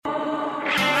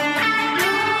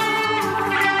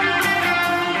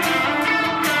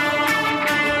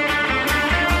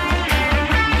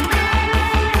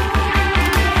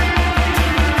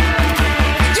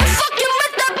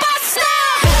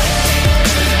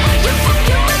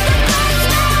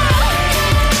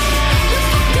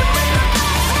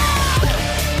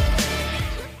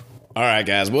right,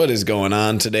 guys, what is going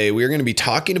on today? We're going to be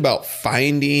talking about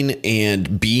finding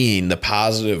and being the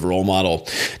positive role model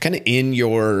kind of in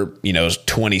your,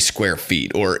 20 square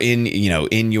feet or in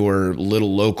your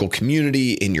little local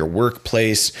community, in your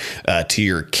workplace, to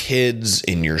your kids,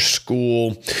 in your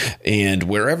school, and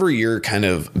wherever you're kind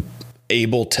of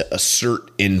able to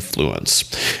assert influence.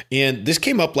 And this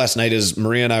came up last night as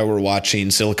Maria and I were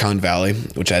watching Silicon Valley,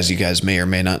 which, as you guys may or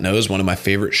may not know, is one of my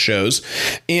favorite shows.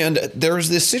 And there was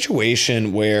this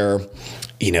situation where,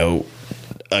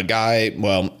 a guy,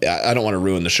 well, I don't want to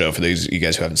ruin the show for those you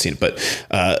guys who haven't seen it, but,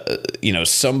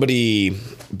 somebody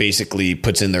basically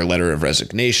puts in their letter of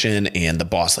resignation and the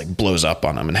boss blows up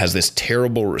on them and has this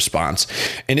terrible response.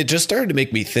 And it just started to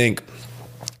make me think,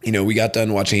 we got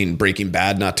done watching Breaking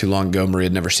Bad not too long ago. Maria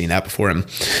had never seen that before. And,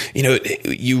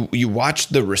 you watch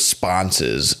the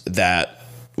responses that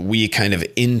we kind of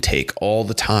intake all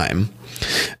the time.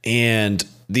 And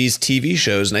these TV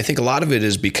shows, and I think a lot of it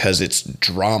is because it's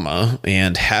drama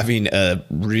and having a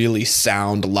really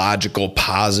sound, logical,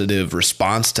 positive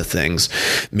response to things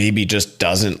maybe just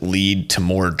doesn't lead to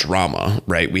more drama,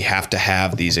 right? We have to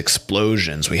have these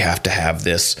explosions. We have to have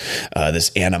this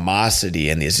animosity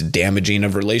and this damaging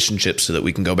of relationships so that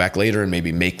we can go back later and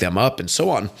maybe make them up and so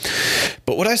on.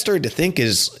 But what I started to think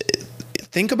is,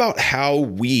 think about how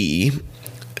we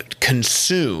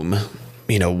consume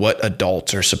what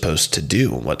adults are supposed to do,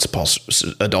 what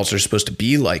adults are supposed to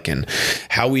be like, and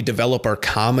how we develop our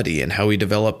comedy and how we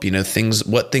develop,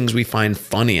 what things we find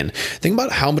funny. And think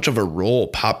about how much of a role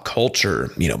pop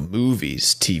culture,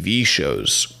 movies, TV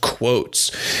shows,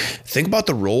 quotes, think about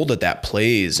the role that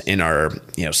plays in our,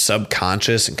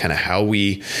 subconscious and kind of how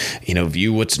we,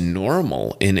 view what's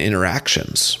normal in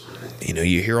interactions.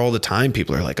 You hear all the time,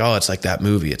 people are like, oh, it's like that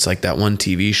movie. It's like that one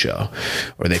TV show,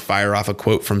 or they fire off a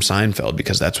quote from Seinfeld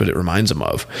because that's what it reminds them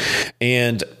of.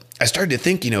 And I started to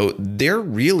think, they're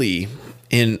really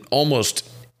in almost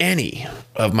any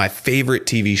of my favorite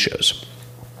TV shows,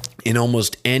 in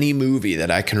almost any movie that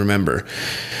I can remember,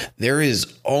 there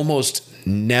is almost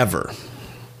never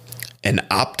an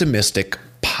optimistic,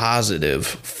 positive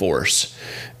force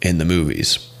in the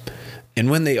movies. And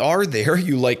when they are there,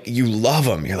 you love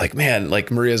them. You're like, man,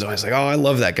 Maria's always like, oh, I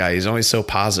love that guy. He's always so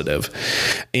positive.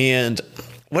 And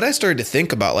what I started to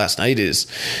think about last night is,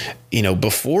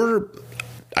 before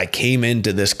I came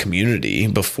into this community,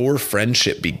 before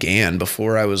friendship began,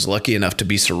 before I was lucky enough to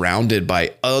be surrounded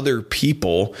by other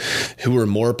people who were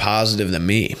more positive than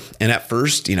me. And at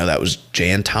first, that was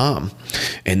Jay and Tom.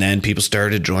 And then people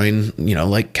started to join,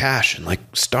 like Cash and like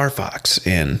Star Fox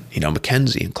and,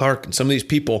 Mackenzie and Clark and some of these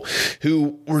people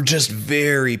who were just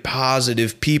very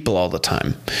positive people all the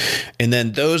time. And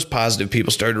then those positive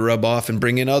people started to rub off and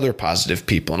bring in other positive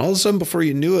people. And all of a sudden, before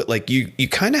you knew it, you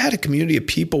kind of had a community of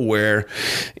people where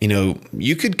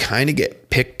you could kind of get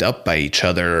picked up by each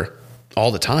other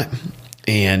all the time.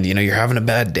 And, you're having a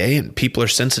bad day and people are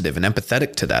sensitive and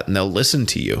empathetic to that, and they'll listen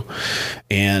to you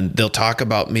and they'll talk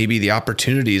about maybe the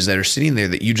opportunities that are sitting there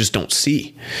that you just don't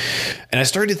see. And I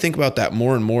started to think about that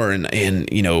more and more. And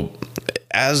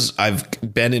as I've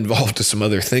been involved with some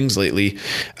other things lately,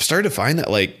 I've started to find that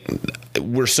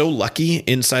we're so lucky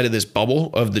inside of this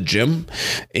bubble of the gym,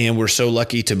 and we're so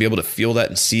lucky to be able to feel that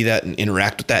and see that and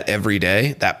interact with that every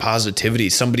day, that positivity,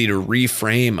 somebody to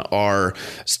reframe our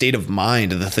state of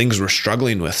mind and the things we're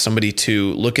struggling with, somebody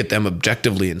to look at them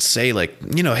objectively and say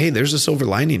hey, there's a silver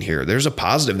lining here. There's a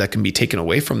positive that can be taken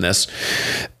away from this.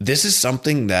 This is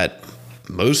something that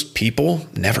most people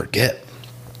never get.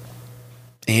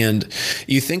 And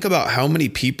you think about how many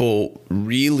people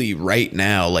really right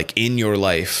now, in your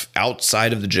life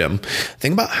outside of the gym,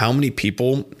 think about how many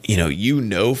people,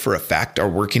 for a fact are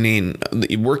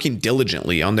working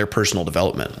diligently on their personal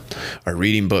development, are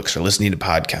reading books, or listening to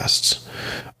podcasts,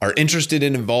 are interested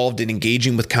and involved in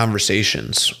engaging with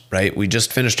conversations, right? We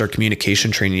just finished our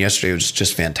communication training yesterday. It was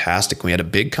just fantastic. We had a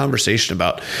big conversation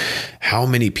about how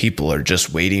many people are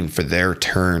just waiting for their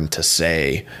turn to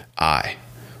say I,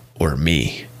 or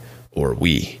me, or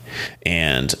we,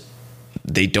 and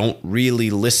they don't really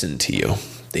listen to you.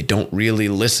 They don't really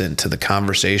listen to the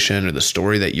conversation or the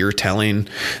story that you're telling.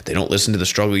 They don't listen to the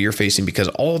struggle you're facing, because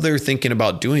all they're thinking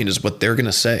about doing is what they're going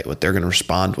to say, what they're going to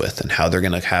respond with, and how they're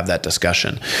going to have that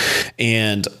discussion.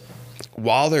 And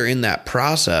while they're in that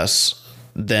process,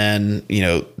 then,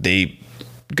 they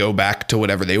go back to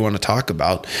whatever they want to talk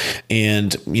about.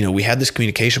 And, we had this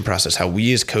communication process, how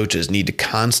we as coaches need to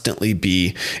constantly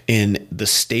be in the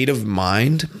state of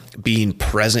mind, being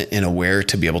present and aware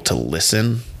to be able to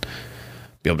listen,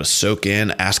 be able to soak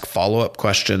in, ask follow-up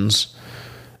questions,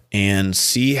 and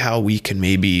see how we can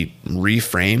maybe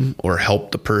reframe or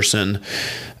help the person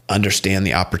understand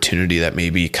the opportunity that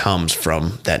maybe comes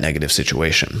from that negative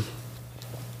situation.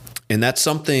 And that's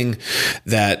something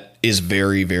that is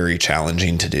very, very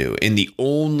challenging to do. And the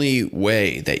only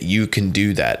way that you can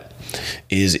do that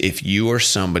is if you are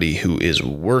somebody who is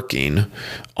working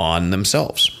on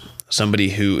themselves, somebody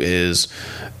who is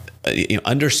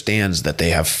understands that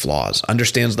they have flaws,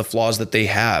 understands the flaws that they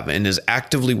have, and is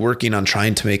actively working on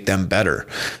trying to make them better.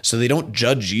 So they don't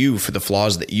judge you for the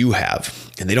flaws that you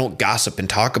have, and they don't gossip and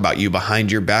talk about you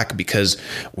behind your back, because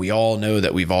we all know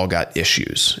that we've all got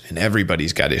issues and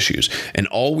everybody's got issues. And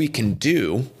all we can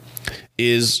do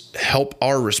is help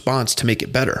our response to make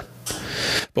it better.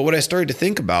 But what I started to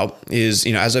think about is,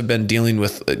 as I've been dealing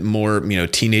with more,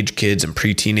 teenage kids and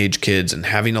pre-teenage kids and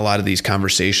having a lot of these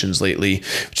conversations lately,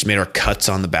 which made our cuts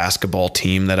on the basketball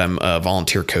team that I'm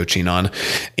volunteer coaching on.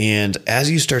 And as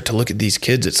you start to look at these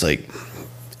kids, it's like,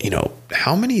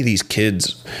 how many of these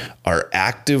kids are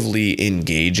actively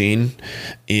engaging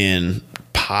in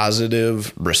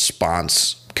positive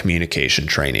response communication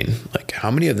training? Like, how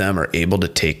many of them are able to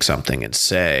take something and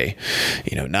say,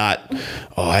 not,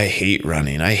 oh, I hate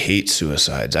running, I hate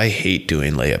suicides, I hate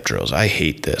doing layup drills, I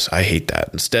hate this, I hate that.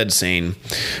 Instead saying,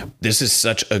 this is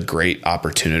such a great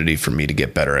opportunity for me to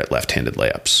get better at left-handed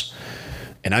layups.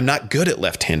 And I'm not good at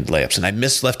left-handed layups, and I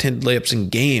miss left-handed layups in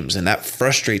games, and that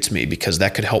frustrates me because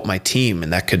that could help my team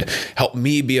and that could help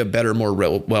me be a better, more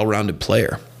well-rounded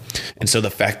player. And so the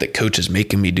fact that coach is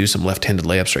making me do some left-handed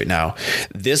layups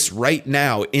right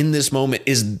now, in this moment,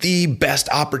 is the best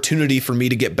opportunity for me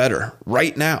to get better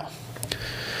right now.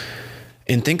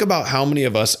 And think about how many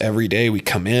of us every day we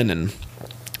come in and,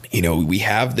 we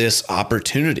have this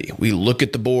opportunity. We look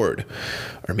at the board,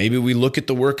 or maybe we look at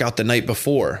the workout the night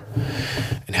before.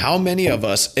 And how many of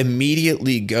us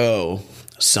immediately go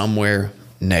somewhere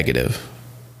negative?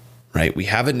 Right? We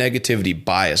have a negativity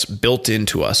bias built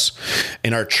into us.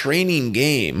 In our training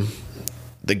game,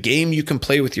 the game you can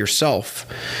play with yourself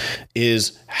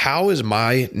is, how is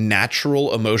my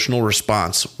natural emotional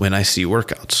response when I see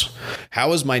workouts?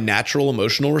 How is my natural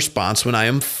emotional response when I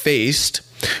am faced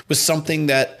with something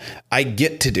that I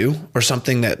get to do, or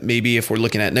something that maybe, if we're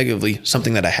looking at negatively,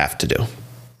 something that I have to do,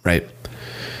 right?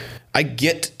 I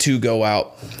get to go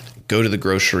out, go to the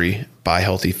grocery, buy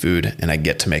healthy food, and I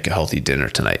get to make a healthy dinner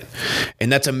tonight.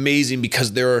 And that's amazing,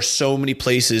 because there are so many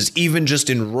places, even just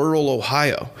in rural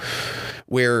Ohio,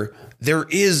 where there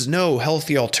is no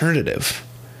healthy alternative.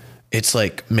 It's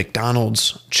like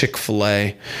McDonald's,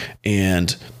 Chick-fil-A,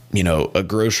 and a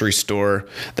grocery store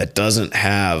that doesn't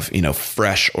have,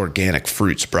 fresh organic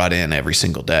fruits brought in every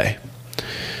single day.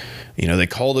 They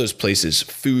call those places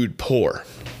food poor.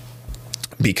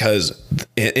 Because,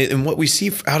 and what we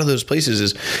see out of those places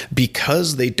is,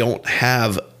 because they don't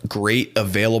have great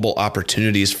available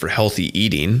opportunities for healthy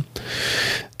eating,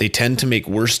 they tend to make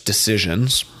worse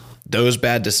decisions. Those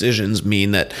bad decisions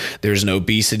mean that there's an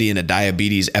obesity and a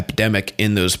diabetes epidemic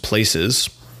in those places,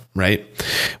 right?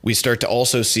 We start to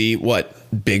also see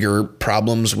bigger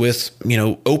problems with,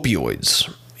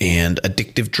 opioids and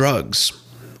addictive drugs,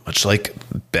 much like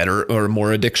better or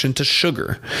more addiction to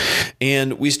sugar.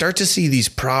 And we start to see these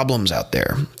problems out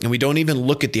there, and we don't even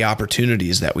look at the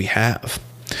opportunities that we have.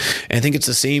 And I think it's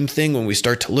the same thing when we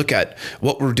start to look at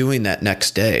what we're doing that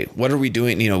next day. What are we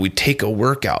doing? We take a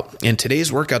workout, and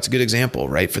today's workout's a good example,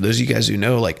 right? For those of you guys who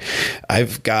know,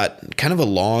 I've got kind of a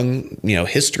long,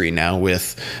 history now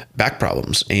with back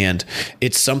problems. And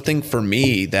it's something for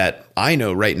me that I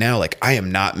know right now, I am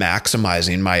not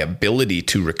maximizing my ability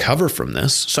to recover from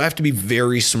this. So I have to be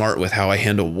very smart with how I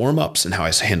handle warm-ups and how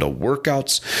I handle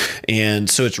workouts. And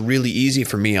so it's really easy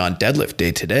for me on deadlift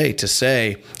day today to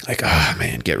say,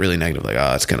 get really negative.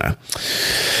 That's going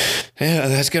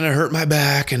to hurt my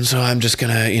back. And so I'm just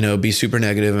going to, be super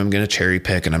negative. I'm going to cherry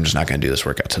pick, and I'm just not going to do this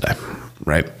workout today.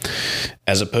 Right.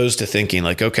 As opposed to thinking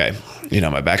okay,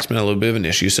 my back's been a little bit of an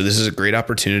issue. So this is a great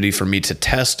opportunity for me to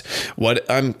test what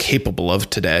I'm capable of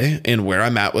today and where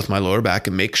I'm at with my lower back,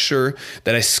 and make sure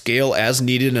that I scale as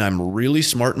needed. And I'm really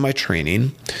smart in my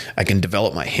training. I can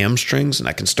develop my hamstrings, and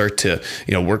I can start to,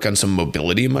 work on some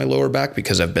mobility in my lower back,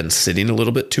 because I've been sitting a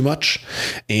little bit too much.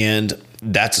 And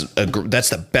that's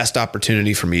the best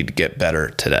opportunity for me to get better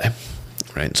today.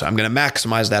 Right. So I'm going to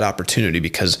maximize that opportunity,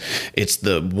 because it's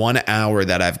the 1 hour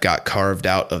that I've got carved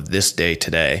out of this day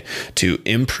today to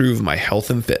improve my health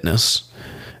and fitness.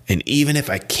 And even if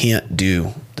I can't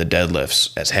do the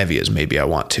deadlifts as heavy as maybe I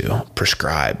want to,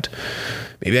 prescribed,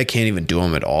 maybe I can't even do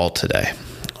them at all today.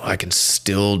 I can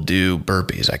still do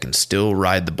burpees. I can still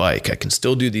ride the bike. I can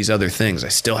still do these other things. I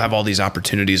still have all these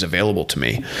opportunities available to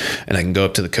me. And I can go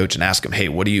up to the coach and ask him, hey,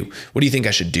 what do you think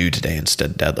I should do today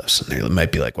instead of deadlifts? And they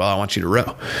might be like, well, I want you to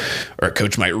row. Or a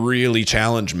coach might really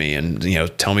challenge me and,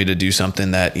 tell me to do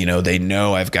something that, they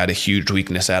know I've got a huge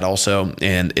weakness at also.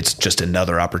 And it's just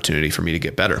another opportunity for me to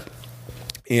get better.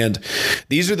 And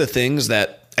these are the things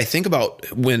that I think about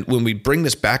when we bring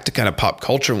this back to kind of pop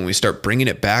culture, when we start bringing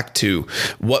it back to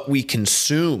what we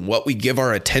consume, what we give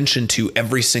our attention to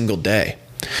every single day.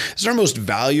 This is our most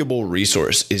valuable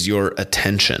resource, is your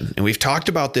attention. And we've talked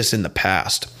about this in the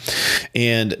past.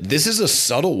 And this is a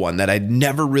subtle one that I'd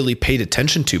never really paid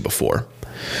attention to before.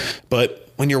 But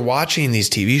when you're watching these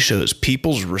TV shows,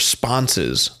 people's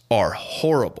responses are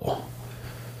horrible.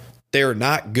 They're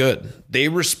not good. They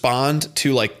respond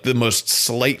to like the most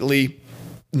slightly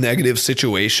negative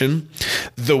situation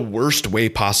the worst way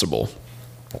possible.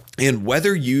 And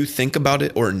whether you think about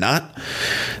it or not,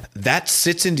 that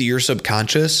sits into your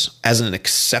subconscious as an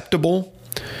acceptable,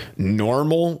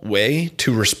 normal way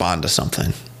to respond to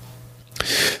something.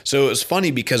 So it was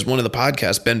funny because one of the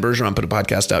podcasts, Ben Bergeron put a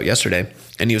podcast out yesterday,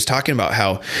 and he was talking about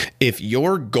how if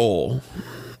your goal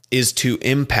is to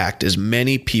impact as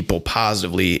many people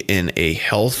positively in a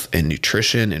health and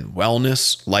nutrition and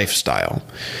wellness lifestyle,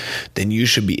 then you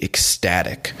should be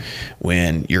ecstatic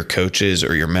when your coaches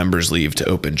or your members leave to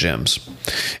open gyms.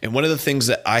 And one of the things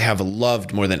that I have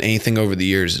loved more than anything over the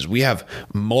years is we have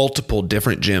multiple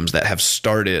different gyms that have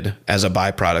started as a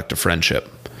byproduct of friendship.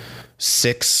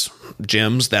 6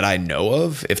 gyms that I know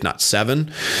of, if not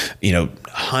 7,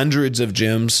 hundreds of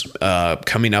gyms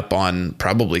coming up on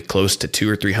probably close to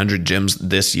 200 or 300 gyms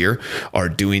this year are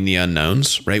doing the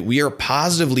unknowns, right? We are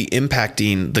positively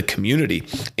impacting the community.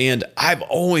 And I've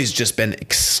always just been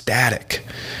ecstatic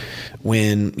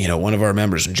when, one of our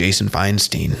members, Jason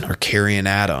Feinstein or Carrie and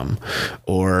Adam,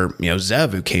 or, Zev,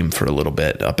 who came for a little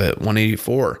bit up at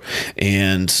 184,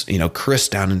 and, Chris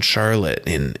down in Charlotte,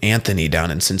 and Anthony down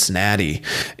in Cincinnati.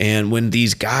 And when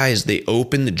these guys, they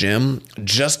open the gym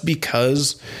just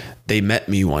because they met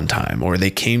me one time, or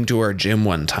they came to our gym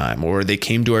one time, or they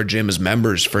came to our gym as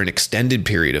members for an extended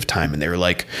period of time. And they were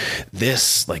like,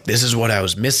 this is what I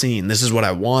was missing. This is what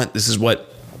I want. This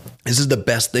is the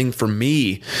best thing for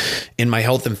me in my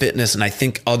health and fitness. And I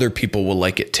think other people will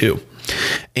like it too.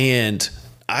 And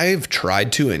I've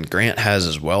tried to, and Grant has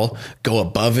as well, go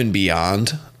above and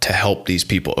beyond to help these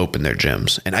people open their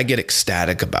gyms. And I get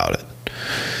ecstatic about it.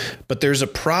 But there's a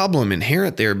problem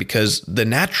inherent there, because the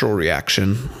natural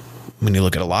reaction, when you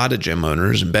look at a lot of gym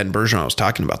owners, and Ben Bergeron was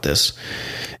talking about this,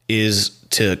 is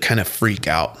to kind of freak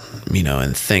out,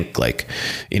 and think like,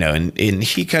 and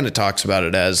he kind of talks about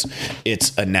it as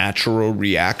it's a natural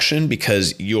reaction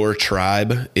because your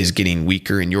tribe is getting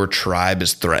weaker and your tribe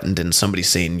is threatened, and somebody's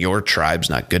saying your tribe's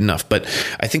not good enough. But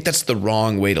I think that's the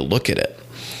wrong way to look at it.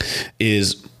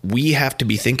 Is we have to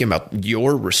be thinking about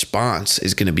your response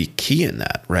is going to be key in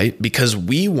that, right? Because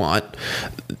we want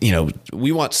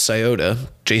Scioto.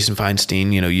 Jason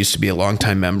Feinstein, used to be a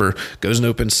longtime member, goes and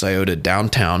opens Scioto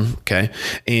downtown. Okay.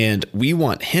 And we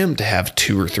want him to have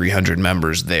 200 or 300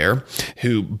 members there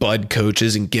who bud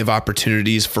coaches and give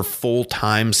opportunities for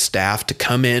full-time staff to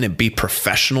come in and be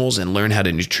professionals and learn how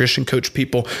to nutrition coach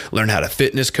people, learn how to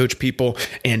fitness coach people,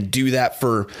 and do that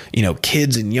for,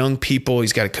 kids and young people.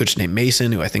 He's got a coach named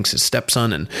Mason, who I think is his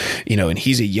stepson, and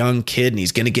he's a young kid, and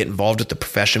he's going to get involved with the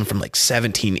profession from like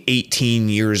 17, 18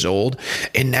 years old.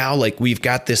 And now we've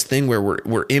got this thing where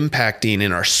we're impacting,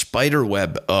 in our spider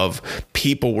web of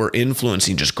people we're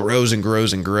influencing just grows and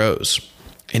grows and grows.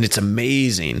 And it's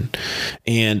amazing.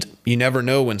 And you never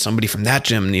know when somebody from that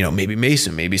gym, maybe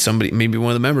Mason, maybe one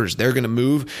of the members, they're going to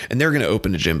move and they're going to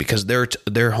open a gym because their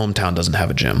hometown doesn't have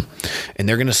a gym, and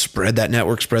they're going to spread that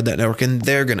network, and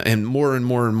and more and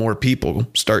more and more people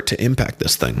start to impact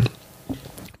this thing.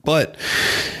 But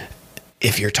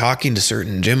if you're talking to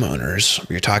certain gym owners, or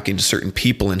you're talking to certain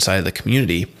people inside of the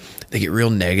community, they get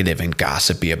real negative and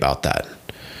gossipy about that.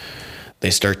 They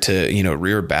start to,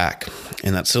 rear back.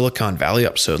 And that Silicon Valley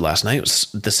episode last night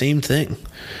was the same thing,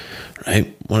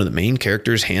 right? One of the main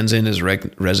characters hands in his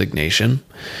resignation,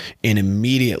 and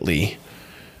immediately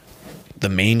the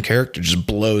main character just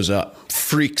blows up,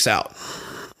 freaks out,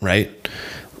 right?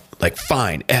 Like,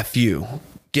 fine, F you,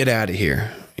 get out of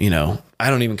here. I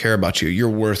don't even care about you. You're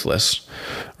worthless,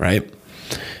 right?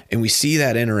 And we see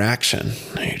that interaction,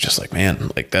 and you're just like, man,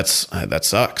 that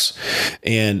sucks.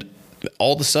 And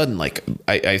all of a sudden,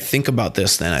 I think about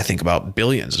this, then I think about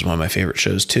Billions is one of my favorite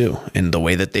shows too, and the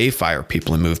way that they fire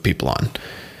people and move people on.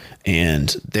 and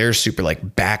they're super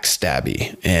like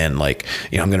backstabby and like,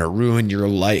 I'm going to ruin your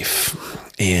life.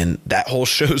 And that whole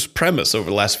show's premise over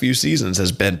the last few seasons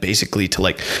has been basically to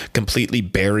like completely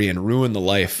bury and ruin the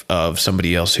life of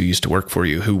somebody else who used to work for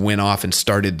you, who went off and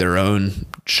started their own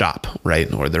shop,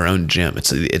 right? Or their own gym.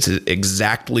 It's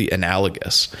exactly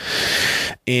analogous.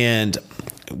 And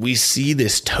we see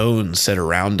this tone set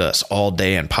around us all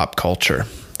day in pop culture.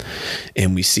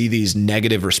 And we see these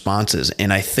negative responses.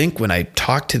 And I think when I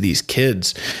talk to these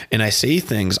kids and I say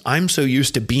things, I'm so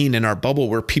used to being in our bubble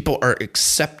where people are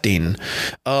accepting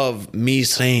of me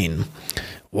saying,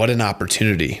 what an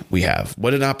opportunity we have.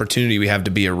 What an opportunity we have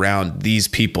to be around these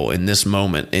people in this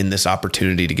moment, in this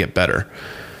opportunity to get better.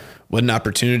 What an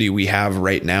opportunity we have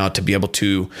right now to be able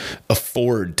to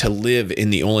afford to live in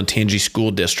the Olentangy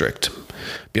School District,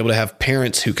 be able to have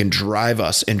parents who can drive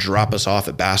us and drop us off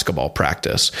at basketball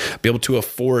practice, be able to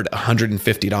afford a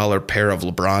 $150 pair of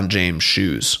LeBron James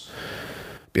shoes,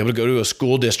 be able to go to a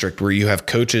school district where you have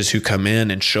coaches who come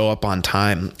in and show up on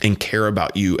time and care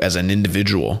about you as an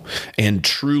individual and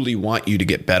truly want you to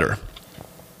get better.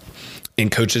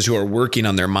 And coaches who are working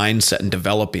on their mindset and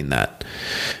developing that.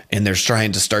 And they're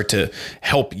trying to start to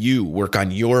help you work on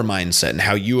your mindset and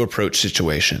how you approach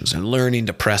situations and learning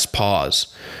to press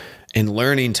pause and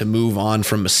learning to move on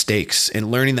from mistakes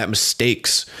and learning that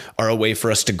mistakes are a way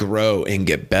for us to grow and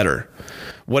get better.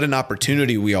 What an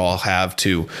opportunity we all have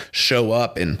to show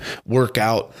up and work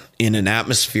out in an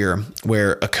atmosphere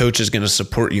where a coach is going to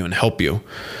support you and help you,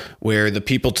 where the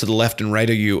people to the left and right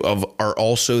of you are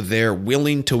also there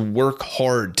willing to work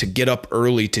hard, to get up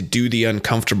early, to do the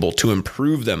uncomfortable, to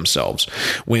improve themselves,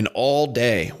 when all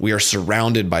day we are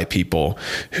surrounded by people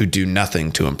who do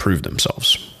nothing to improve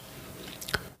themselves,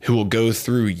 who will go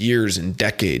through years and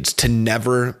decades to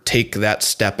never take that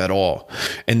step at all.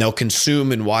 And they'll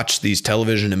consume and watch these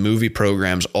television and movie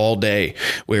programs all day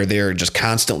where they're just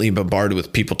constantly bombarded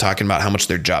with people talking about how much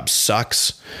their job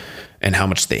sucks and how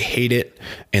much they hate it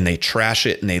and they trash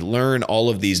it. And they learn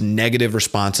all of these negative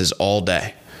responses all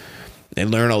day. They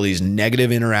learn all these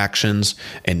negative interactions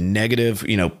and negative,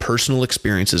 personal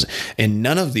experiences. And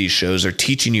none of these shows are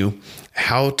teaching you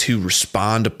how to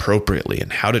respond appropriately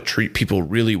and how to treat people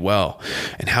really well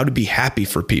and how to be happy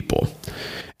for people.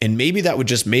 And maybe that would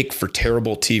just make for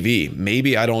terrible TV.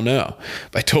 Maybe, I don't know.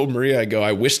 If I told Maria,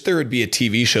 I wish there would be a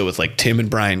TV show with like Tim and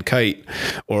Brian Kite,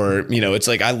 or, it's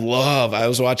like, I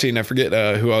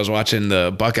forget who I was watching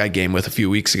the Buckeye game with a few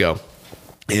weeks ago.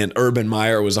 And Urban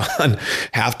Meyer was on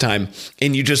halftime,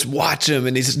 and you just watch him,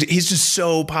 and he's just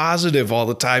so positive all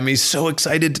the time. He's so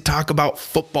excited to talk about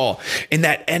football and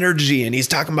that energy, and he's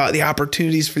talking about the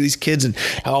opportunities for these kids and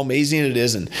how amazing it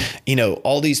is, and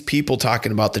all these people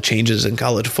talking about the changes in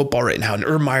college football right now. And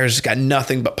Urban Meyer's got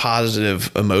nothing but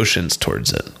positive emotions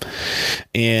towards it.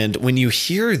 And when you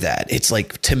hear that, it's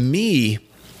like, to me,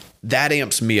 that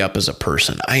amps me up as a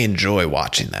person. I enjoy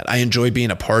watching that. I enjoy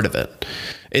being a part of it.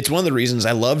 It's one of the reasons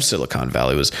I loved Silicon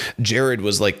Valley. Was Jared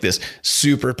was like this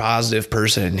super positive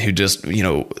person who just,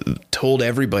 told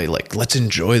everybody, like, let's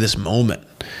enjoy this moment.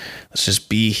 Let's just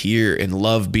be here and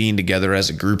love being together as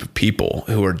a group of people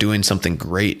who are doing something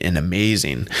great and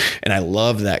amazing. And I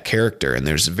love that character. And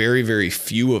there's very, very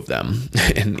few of them.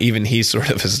 And even he sort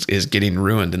of is getting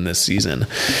ruined in this season.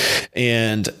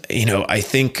 And, I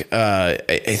think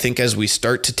as we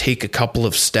start to take a couple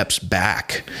of steps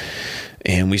back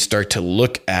and we start to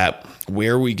look at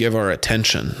where we give our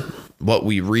attention, what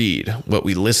we read, what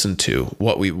we listen to,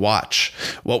 what we watch,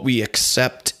 what we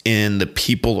accept in the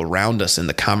people around us and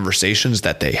the conversations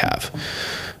that they have.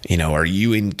 Are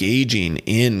you engaging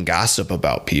in gossip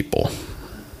about people?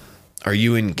 Are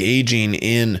you engaging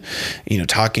in,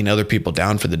 talking other people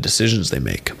down for the decisions they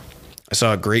make? I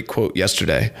saw a great quote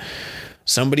yesterday.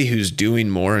 Somebody who's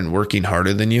doing more and working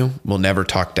harder than you will never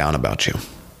talk down about you.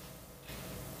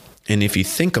 And if you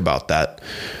think about that,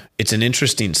 it's an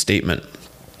interesting statement,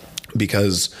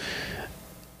 because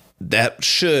that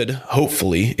should,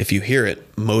 hopefully, if you hear it,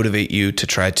 motivate you to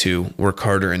try to work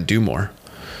harder and do more.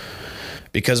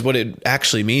 Because what it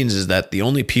actually means is that the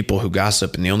only people who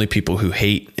gossip and the only people who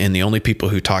hate and the only people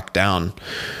who talk down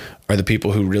are the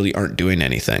people who really aren't doing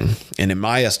anything. And in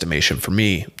my estimation, for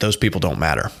me, those people don't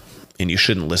matter. And you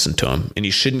shouldn't listen to them, and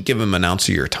you shouldn't give them an ounce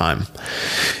of your time.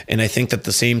 And I think that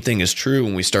the same thing is true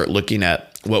when we start looking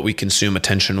at what we consume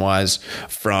attention-wise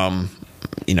from,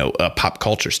 a pop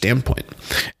culture standpoint.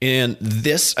 And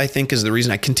this, I think, is the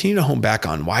reason I continue to hone back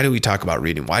on, why do we talk about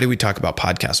reading? Why do we talk about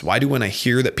podcasts? Why do, when I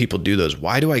hear that people do those,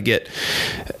 why do I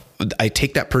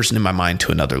take that person in my mind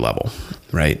to another level,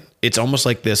 right? It's almost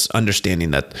like this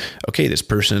understanding that, okay, this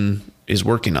person is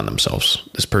working on themselves.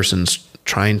 This person's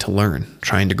trying to learn,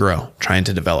 trying to grow, trying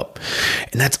to develop.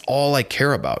 And that's all I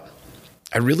care about.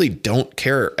 I really don't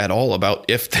care at all about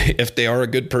if they are a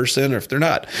good person or if they're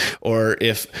not, or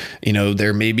if,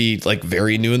 they're maybe like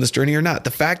very new in this journey or not.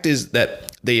 The fact is that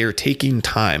they are taking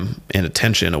time and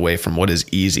attention away from what is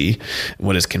easy,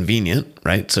 what is convenient,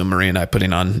 right? So Marie and I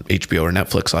putting on HBO or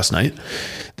Netflix last night,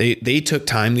 they took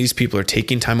time. These people are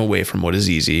taking time away from what is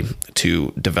easy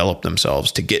to develop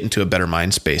themselves, to get into a better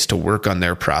mind space, to work on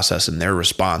their process and their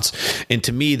response. And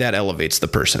to me, that elevates the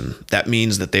person. That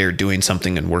means that they are doing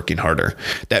something and working harder.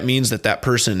 That means that that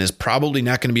person is probably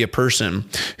not going to be a person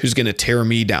who's going to tear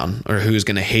me down or who's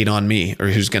going to hate on me or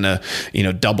who's going to,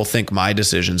 double think my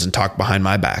decisions and talk behind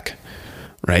my back.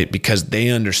 Right? Because they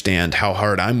understand how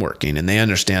hard I'm working and they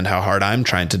understand how hard I'm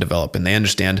trying to develop and they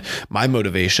understand my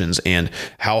motivations and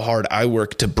how hard I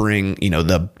work to bring,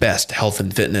 the best health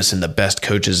and fitness and the best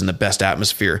coaches and the best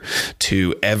atmosphere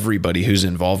to everybody who's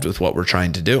involved with what we're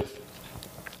trying to do.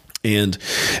 And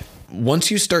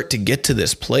once you start to get to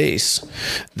this place,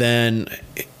 then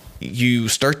you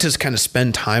start to kind of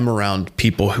spend time around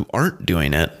people who aren't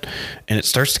doing it, and it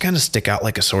starts to kind of stick out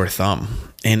like a sore thumb.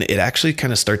 And it actually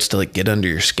kind of starts to like get under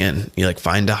your skin. You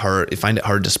find it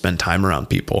hard to spend time around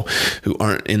people who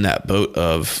aren't in that boat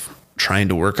of trying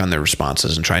to work on their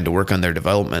responses and trying to work on their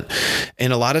development.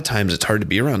 And a lot of times it's hard to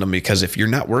be around them because if you're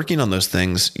not working on those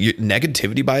things,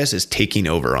 negativity bias is taking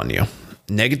over on you.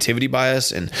 Negativity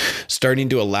bias and starting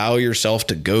to allow yourself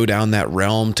to go down that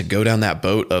realm, to go down that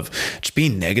boat of just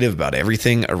being negative about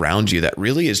everything around you that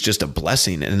really is just a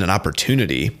blessing and an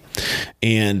opportunity.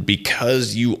 And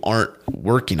because you aren't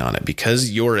working on it,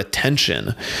 because your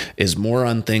attention is more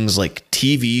on things like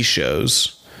TV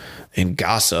shows and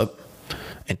gossip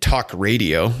and talk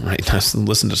radio, right? I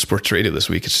listened to sports radio this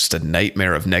week. It's just a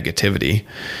nightmare of negativity.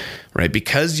 Right?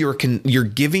 Because you're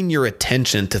giving your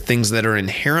attention to things that are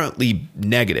inherently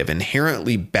negative,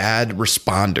 inherently bad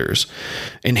responders,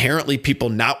 inherently people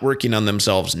not working on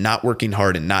themselves, not working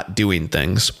hard and not doing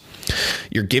things.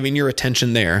 You're giving your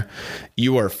attention there.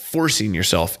 You are forcing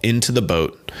yourself into the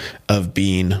boat of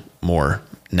being more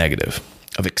negative,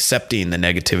 of accepting the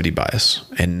negativity bias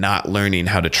and not learning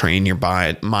how to train your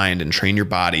mind and train your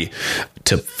body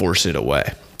to force it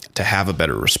away, to have a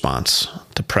better response,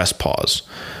 to press pause,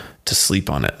 to sleep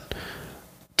on it,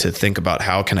 to think about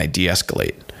how can I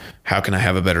de-escalate? How can I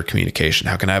have a better communication?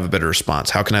 How can I have a better response?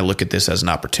 How can I look at this as an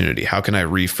opportunity? How can I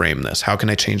reframe this? How can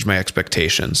I change my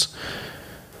expectations?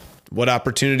 What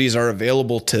opportunities are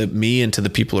available to me and to the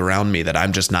people around me that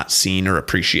I'm just not seeing or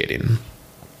appreciating?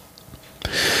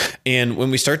 And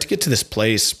when we start to get to this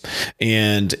place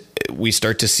and we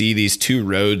start to see these two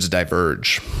roads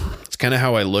diverge, kind of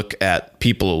how I look at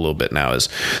people a little bit now is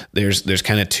there's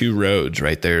kind of two roads,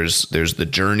 right? There's the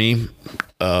journey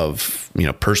of,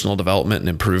 personal development and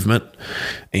improvement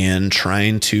and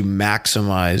trying to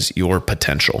maximize your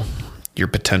potential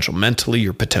mentally,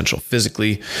 your potential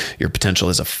physically, your potential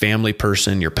as a family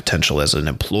person, your potential as an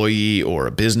employee or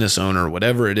a business owner,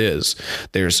 whatever it is.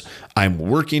 I'm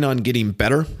working on getting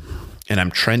better and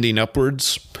I'm trending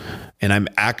upwards and I'm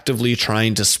actively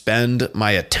trying to spend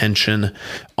my attention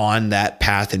on that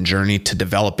path and journey to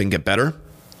develop and get better.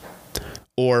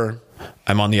 Or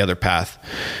I'm on the other path,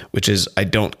 which is I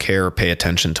don't care or pay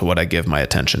attention to what I give my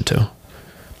attention to.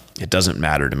 It doesn't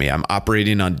matter to me. I'm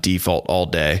operating on default all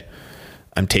day.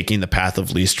 I'm taking the path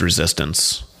of least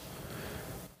resistance.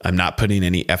 I'm not putting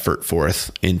any effort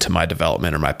forth into my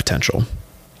development or my potential.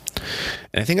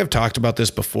 And I think I've talked about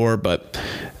this before, but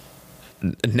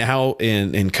now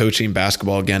in coaching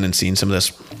basketball again and seeing some of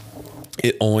this,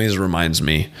 it always reminds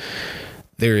me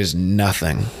there is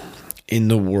nothing in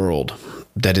the world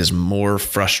that is more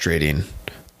frustrating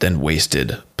than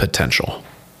wasted potential.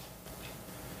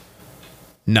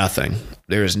 Nothing.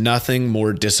 There is nothing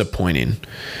more disappointing.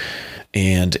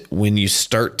 And when you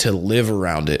start to live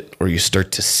around it, or you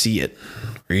start to see it,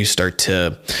 or you start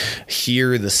to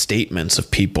hear the statements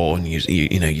of people, and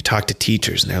you talk to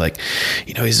teachers, and they're like,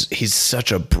 he's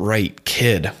such a bright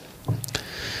kid,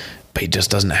 but he just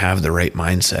doesn't have the right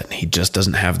mindset. He just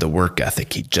doesn't have the work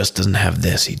ethic. He just doesn't have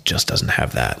this. He just doesn't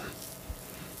have that.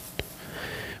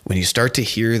 When you start to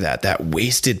hear that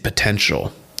wasted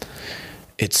potential,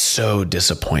 it's so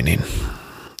disappointing.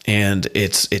 And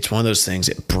it's one of those things,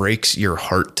 it breaks your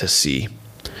heart to see.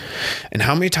 And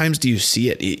how many times do you see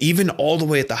it, even all the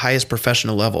way at the highest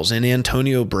professional levels? In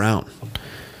Antonio Brown,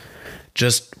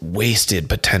 just wasted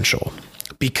potential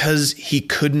because he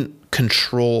couldn't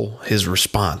control his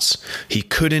response. He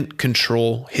couldn't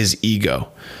control his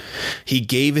ego. He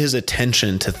gave his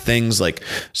attention to things like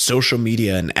social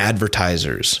media and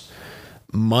advertisers,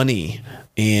 money,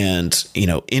 and,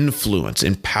 influence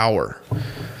and power.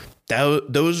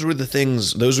 Those were the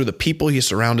things, those were the people he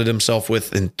surrounded himself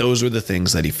with, and those were the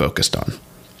things that he focused on.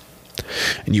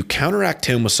 And you counteract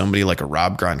him with somebody like a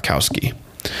Rob Gronkowski,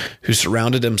 who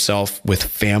surrounded himself with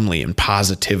family and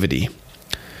positivity,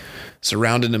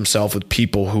 surrounded himself with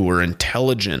people who were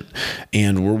intelligent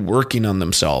and were working on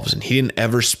themselves, and he didn't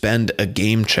ever spend a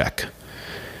game check.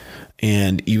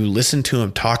 And you listen to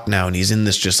him talk now, and he's in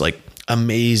this just like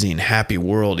amazing, happy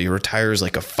world. He retires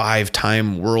like a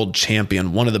 5-time world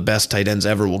champion, one of the best tight ends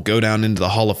ever, will go down into the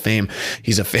Hall of Fame.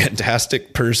 He's a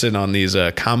fantastic person on these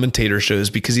commentator shows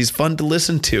because he's fun to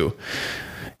listen to.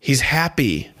 He's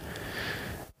happy.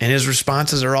 And his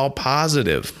responses are all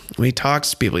positive. When he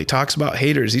talks to people, he talks about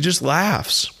haters, he just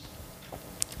laughs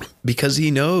because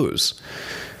he knows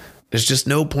there's just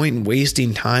no point in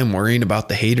wasting time worrying about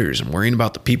the haters and worrying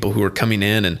about the people who are coming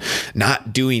in and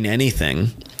not doing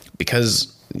anything,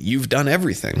 because you've done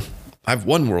everything. I've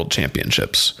won world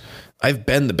championships. I've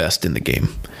been the best in the game.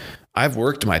 I've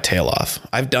worked my tail off.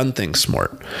 I've done things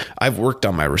smart. I've worked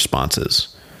on my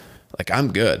responses. Like,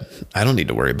 I'm good. I don't need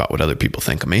to worry about what other people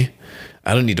think of me.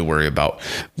 I don't need to worry about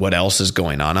what else is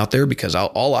going on out there, because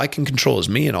all I can control is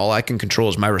me, and all I can control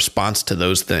is my response to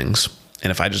those things.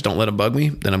 And if I just don't let them bug me,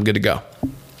 then I'm good to go.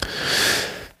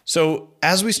 So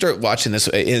as we start watching this,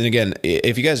 and again,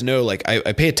 if you guys know, like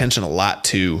I pay attention a lot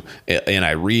to, and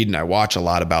I read and I watch a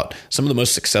lot about some of the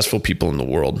most successful people in the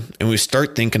world. And we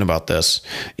start thinking about this,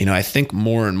 I think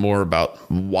more and more about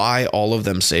why all of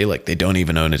them say like they don't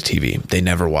even own a TV. They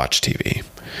never watch TV.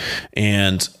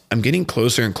 And I'm getting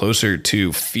closer and closer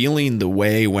to feeling the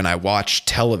way when I watch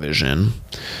television,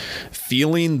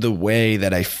 feeling the way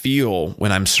that I feel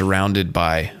when I'm surrounded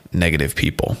by negative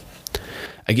people.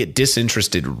 I get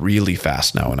disinterested really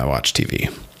fast now when I watch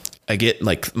TV. I get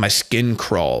like my skin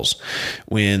crawls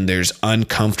when there's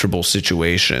uncomfortable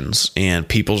situations and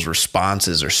people's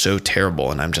responses are so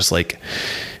terrible. And I'm just like,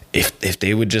 if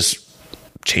they would just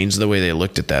change the way they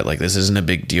looked at that, like this isn't a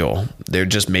big deal. They're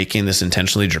just making this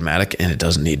intentionally dramatic, and it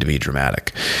doesn't need to be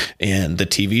dramatic. And the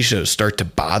TV shows start to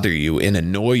bother you and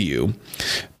annoy you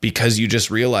because you just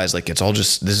realize like this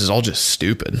is all just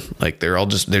stupid. Like you're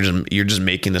just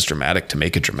making this dramatic to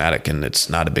make it dramatic, and it's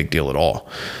not a big deal at all.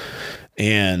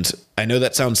 And I know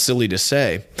that sounds silly to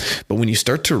say, but when you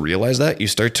start to realize that, you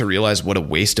start to realize what a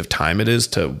waste of time it is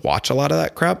to watch a lot of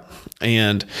that crap,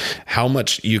 and how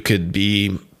much you could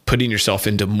be putting yourself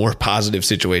into more positive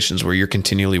situations where you're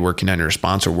continually working on your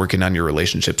response or working on your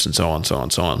relationships and so on, so on,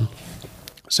 so on.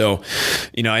 So,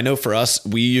 I know for us,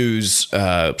 we use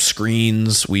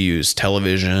screens, we use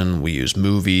television, we use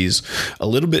movies a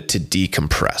little bit to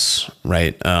decompress,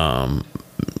 right?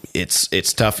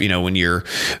 It's tough, when you're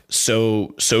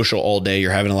so social all day,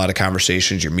 you're having a lot of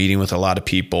conversations, you're meeting with a lot of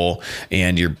people,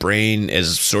 and your brain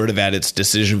is sort of at its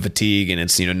decision fatigue, and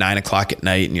it's, 9:00 at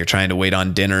night, and you're trying to wait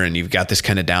on dinner, and you've got this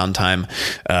kind of downtime.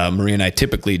 Maria and I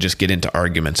typically just get into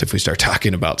arguments if we start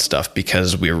talking about stuff,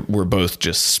 because we're both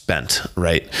just spent,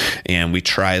 right? And we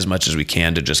try as much as we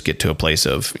can to just get to a place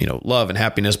of, love and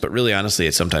happiness, but really, honestly,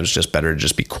 it's sometimes just better to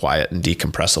just be quiet and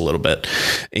decompress a little bit.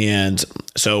 And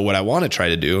so what I want to try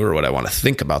to do, or what I want to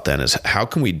think about then, is how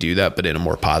can we do that, but in a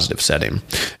more positive setting?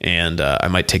 And I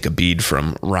might take a bead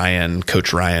from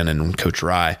Coach Ryan and Coach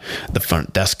Rye, the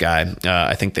front desk guy.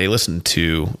 I think they listen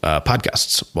to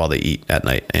podcasts while they eat at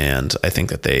night. And I think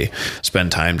that they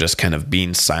spend time just kind of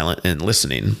being silent and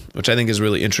listening, which I think is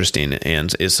really interesting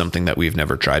and is something that we've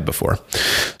never tried before.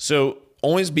 So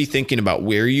always be thinking about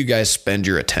where you guys spend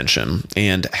your attention,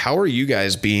 and how are you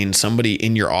guys being somebody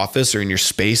in your office or in your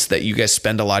space that you guys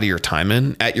spend a lot of your time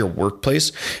in at your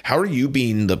workplace. How are you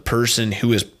being the person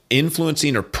who is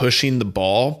influencing or pushing the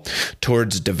ball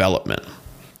towards development?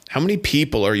 How many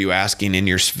people are you asking in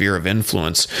your sphere of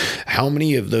influence? How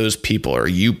many of those people are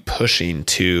you pushing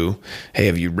to, hey,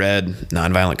 have you read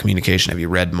Nonviolent Communication? Have you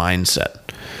read Mindset?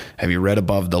 Have you read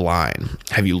Above the Line?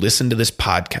 Have you listened to this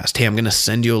podcast? Hey, I'm going to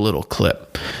send you a little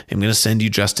clip. I'm going to send you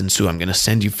Justin Sue. I'm going to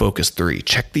send you Focus 3.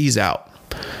 Check these out.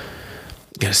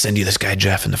 I'm going to send you this guy,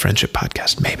 Jeff, in the Friendship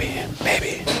Podcast. Maybe.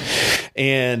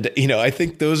 And, I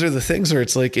think those are the things where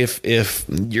it's like, if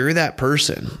you're that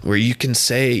person where you can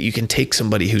take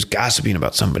somebody who's gossiping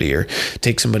about somebody, or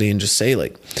take somebody and just say,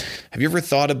 like, have you ever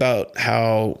thought about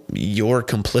how you're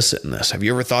complicit in this? Have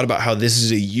you ever thought about how this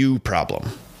is a you problem?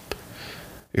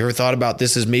 You ever thought about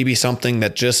this as maybe something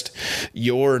that just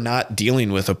you're not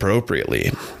dealing with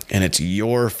appropriately, and it's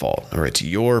your fault, or it's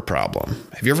your problem?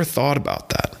 Have you ever thought about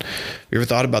that? Have you ever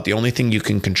thought about the only thing you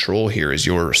can control here is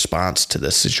your response to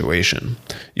this situation,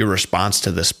 your response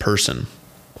to this person?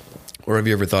 Or have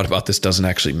you ever thought about this doesn't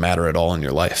actually matter at all in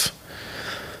your life?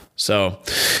 So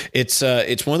it's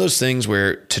one of those things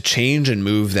where to change and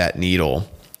move that needle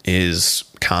is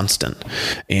constant,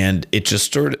 and it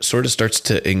just sort of starts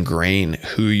to ingrain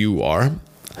who you are.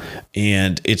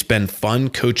 And it's been fun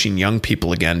coaching young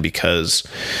people again, because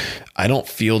I don't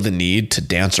feel the need to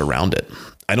dance around it.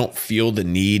 I don't feel the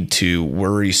need to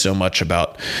worry so much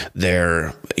about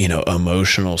their,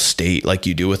 emotional state like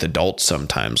you do with adults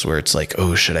sometimes, where it's like,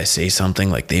 oh, should I say something?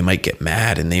 Like they might get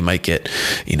mad and they might get,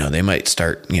 they might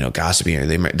start, gossiping, or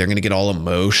they're going to get all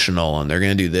emotional and they're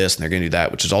going to do this and they're going to do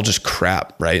that, which is all just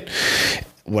crap, right?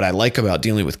 What I like about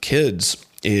dealing with kids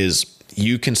is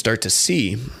you can start to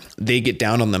see they get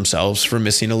down on themselves for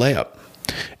missing a layup.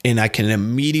 And I can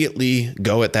immediately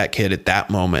go at that kid at that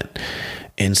moment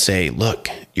and say, look,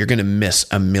 you're going to miss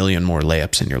a million more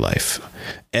layups in your life.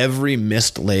 Every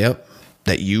missed layup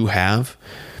that you have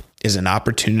is an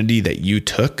opportunity that you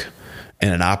took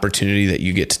and an opportunity that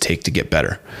you get to take to get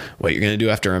better. What you're going to do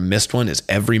after a missed one is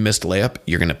every missed layup,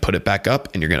 you're going to put it back up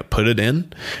and you're going to put it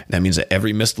in. That means that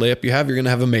every missed layup you have, you're going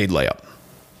to have a made layup.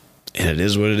 And it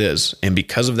is what it is. And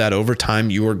because of that, over time,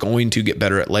 you are going to get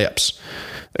better at layups.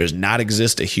 There's not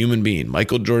exist a human being,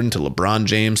 Michael Jordan to LeBron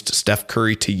James to Steph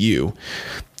Curry to you,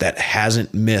 that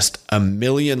hasn't missed a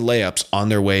million layups on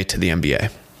their way to the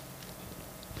NBA.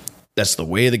 That's the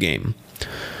way of the game.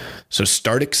 So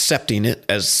start accepting it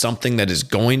as something that is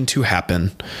going to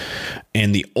happen.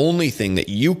 And the only thing that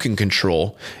you can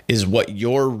control is what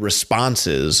your response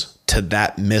is to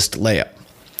that missed layup.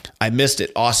 I missed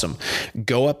it. Awesome.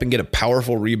 Go up and get a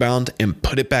powerful rebound and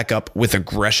put it back up with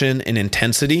aggression and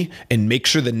intensity, and make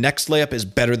sure the next layup is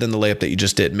better than the layup that you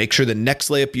just did. Make sure the next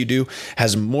layup you do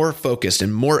has more focus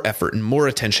and more effort and more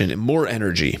attention and more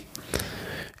energy.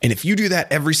 And if you do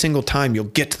that every single time, you'll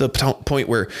get to the point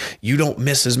where you don't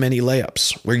miss as many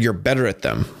layups, where you're better at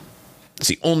them. It's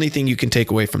the only thing you can take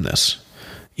away from this.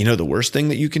 The worst thing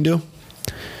that you can do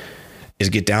is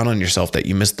get down on yourself that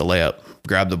you missed the layup,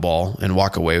 grab the ball and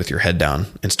walk away with your head down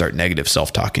and start negative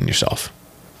self-talking yourself.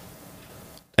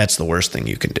 That's the worst thing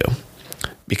you can do,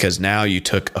 because now you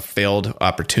took a failed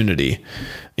opportunity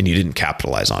and you didn't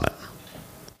capitalize on it.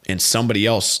 And somebody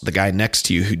else, the guy next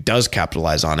to you who does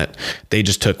capitalize on it, they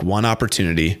just took one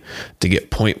opportunity to get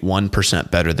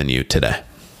 0.1% better than you today.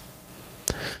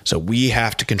 So we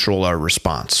have to control our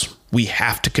response. We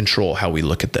have to control how we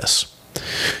look at this.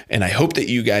 And I hope that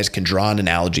you guys can draw an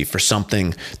analogy for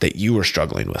something that you are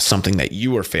struggling with, something that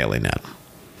you are failing at,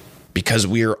 because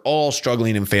we are all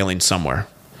struggling and failing somewhere,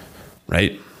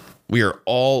 right? We are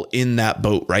all in that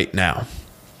boat right now.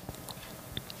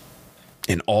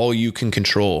 And all you can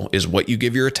control is what you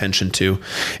give your attention to.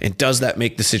 And does that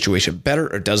make the situation better,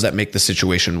 or does that make the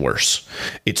situation worse?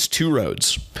 It's two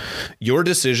roads. Your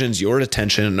decisions, your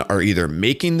attention are either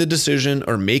making the decision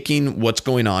or making what's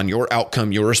going on, your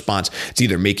outcome, your response. It's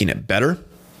either making it better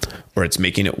or it's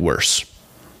making it worse.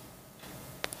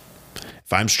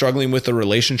 If I'm struggling with a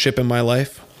relationship in my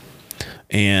life,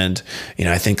 and,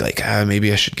 I think like,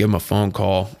 maybe I should give them a phone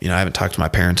call. I haven't talked to my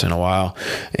parents in a while,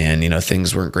 and,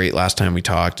 things weren't great last time we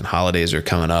talked, and holidays are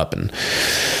coming up, and,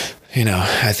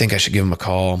 I think I should give them a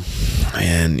call,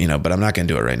 and, but I'm not going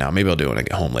to do it right now. Maybe I'll do it when I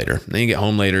get home later. Then you get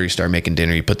home later, you start making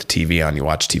dinner, you put the TV on, you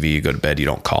watch TV, you go to bed, you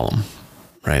don't call them,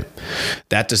 right?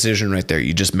 That decision right there,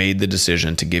 you just made the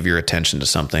decision to give your attention to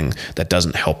something that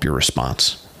doesn't help your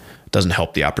response, doesn't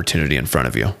help the opportunity in front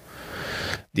of you.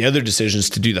 The other decision is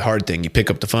to do the hard thing. You pick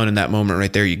up the phone in that moment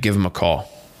right there. You give them a call.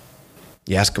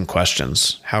 You ask them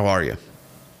questions. How are you?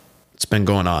 What's been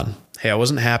going on? Hey, I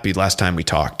wasn't happy last time we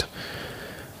talked.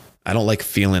 I don't like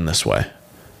feeling this way.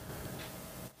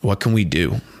 What can we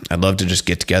do? I'd love to just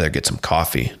get together, get some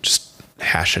coffee, just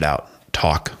hash it out,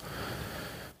 talk.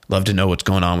 Love to know what's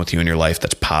going on with you in your life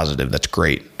that's positive, that's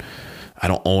great. I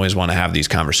don't always want to have these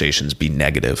conversations be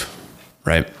negative,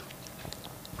 right?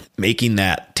 Taking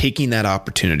that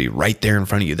opportunity right there in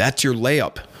front of you. That's your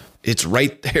layup. It's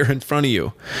right there in front of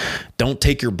you. Don't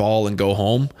take your ball and go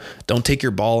home. Don't take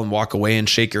your ball and walk away and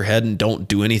shake your head and don't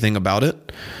do anything about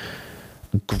it.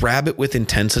 Grab it with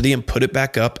intensity and put it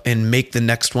back up and make the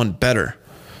next one better.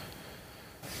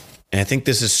 And I think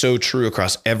this is so true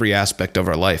across every aspect of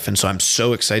our life. And so I'm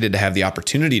so excited to have the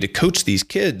opportunity to coach these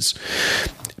kids,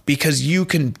 because you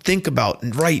can think about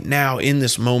right now in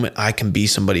this moment, I can be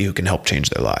somebody who can help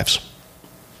change their lives.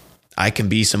 I can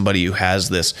be somebody who has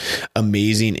this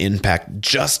amazing impact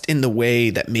just in the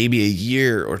way that maybe a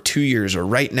year or 2 years or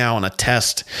right now on a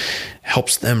test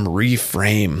helps them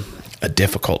reframe a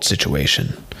difficult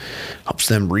situation, helps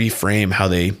them reframe how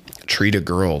they treat a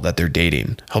girl that they're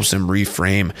dating, helps them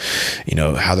reframe,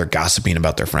 how they're gossiping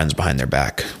about their friends behind their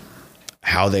back,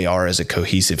 how they are as a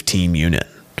cohesive team unit.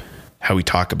 how we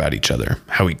talk about each other,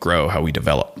 how we grow, how we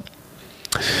develop.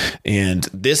 And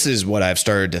this is what I've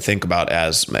started to think about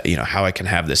as, how I can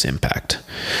have this impact.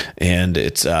 And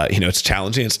it's, it's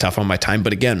challenging. It's tough on my time.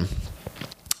 But again,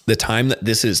 the time that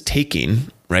this is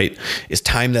taking, right, is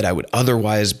time that I would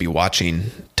otherwise be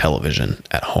watching television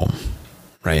at home.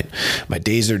 Right. My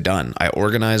days are done. I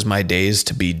organize my days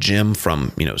to be gym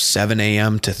from, 7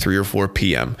 a.m. to 3 or 4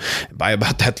 p.m. By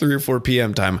about that 3 or 4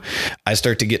 p.m. time, I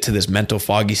start to get to this mental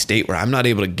foggy state where I'm not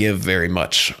able to give very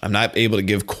much. I'm not able to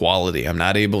give quality. I'm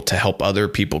not able to help other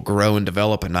people grow and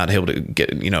develop. I'm not able to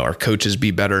get, our coaches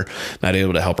be better. I'm not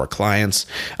able to help our clients.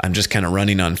 I'm just kind of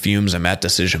running on fumes. I'm at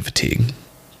decision fatigue.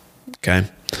 Okay.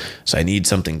 So I need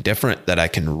something different that I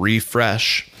can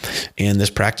refresh. And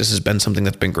this practice has been something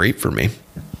that's been great for me.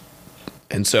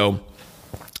 And so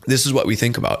this is what we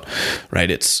think about, right?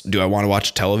 It's, do I want to watch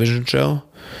a television show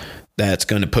that's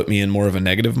going to put me in more of a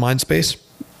negative mind space?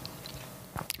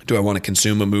 Do I want to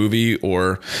consume a movie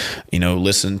or,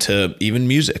 listen to even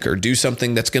music or do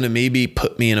something that's going to maybe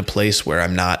put me in a place where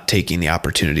I'm not taking the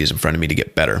opportunities in front of me to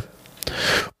get better?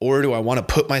 Or do I want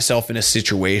to put myself in a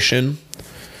situation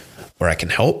where I can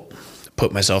help,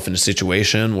 put myself in a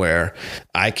situation where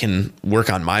I can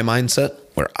work on my mindset,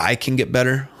 where I can get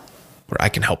better, where I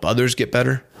can help others get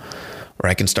better, where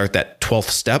I can start that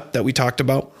 12th step that we talked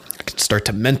about. I can start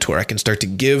to mentor. I can start to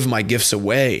give my gifts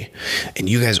away. And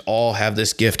you guys all have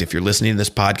this gift. If you're listening to this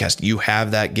podcast, you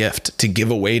have that gift to give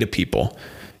away to people.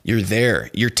 You're there.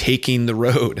 You're taking the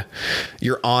road.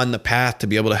 You're on the path to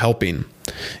be able to helping.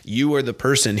 You are the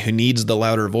person who needs the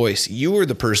louder voice. You are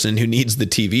the person who needs the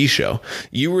TV show.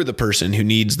 You are the person who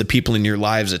needs the people in your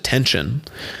lives' attention.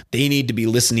 They need to be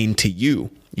listening to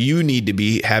you. You need to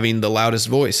be having the loudest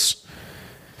voice.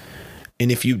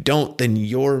 And if you don't, then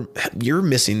you're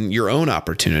missing your own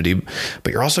opportunity,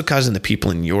 but you're also causing the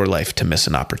people in your life to miss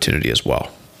an opportunity as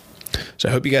well. So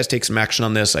I hope you guys take some action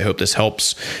on this. I hope this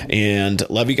helps and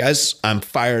love you guys. I'm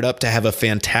fired up to have a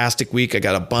fantastic week. I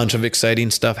got a bunch of exciting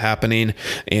stuff happening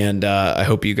and I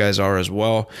hope you guys are as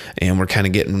well. And we're kind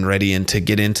of getting ready to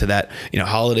get into that,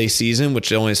 holiday season,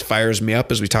 which always fires me up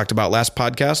as we talked about last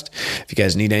podcast. If you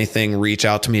guys need anything, reach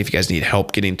out to me. If you guys need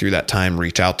help getting through that time,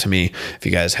 reach out to me. If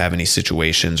you guys have any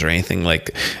situations or anything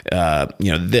like,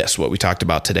 what we talked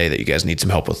about today that you guys need some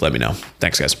help with, let me know.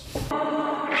 Thanks guys.